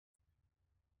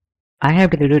I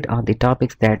have deleted all the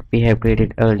topics that we have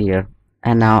created earlier,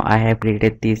 and now I have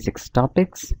created these 6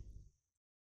 topics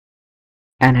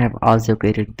and have also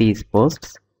created these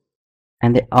posts,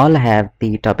 and they all have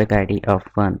the topic ID of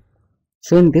 1.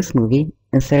 So in this movie,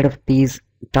 instead of these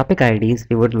topic IDs,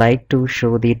 we would like to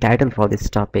show the title for this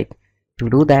topic. To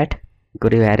do that, go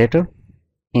to your editor,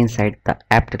 inside the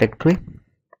app directory,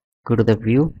 go to the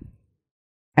view,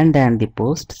 and then the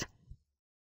posts,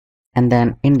 and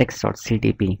then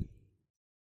index.cdp.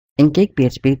 In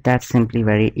CakePHP, that's simply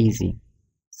very easy.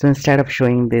 So instead of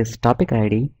showing this topic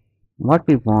ID, what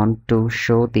we want to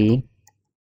show the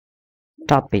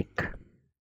topic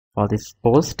for this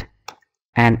post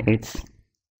and its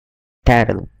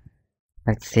title.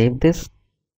 Let's save this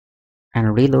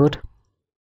and reload.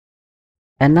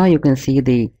 And now you can see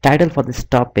the title for this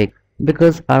topic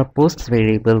because our posts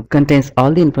variable contains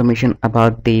all the information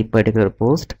about the particular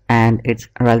post and its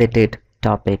related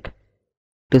topic.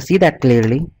 To see that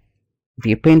clearly,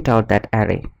 we print out that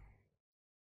array.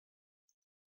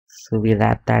 So we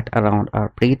wrap that around our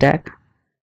pre-tag,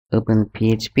 open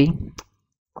PHP,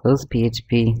 close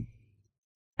PHP,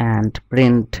 and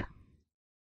print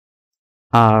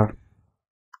our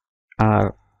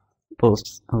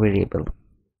posts variable.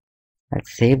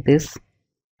 Let's save this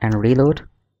and reload.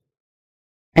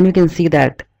 And you can see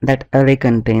that that array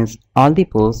contains all the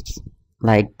posts,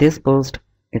 like this post,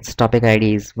 its topic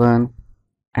ID is 1,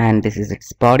 and this is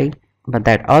its body, but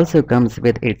that also comes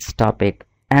with its topic,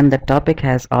 and the topic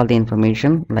has all the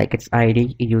information like its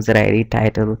ID, user ID,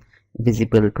 title,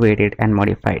 visible, created, and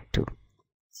modified too.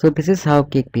 So this is how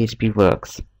CakePHP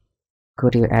works. Go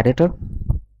to your editor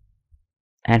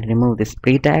and remove this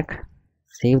pre-tag,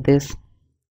 save this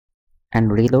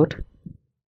and reload,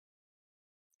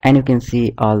 and you can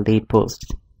see all the posts.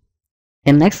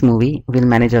 In next movie, we'll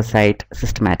manage our site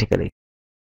systematically.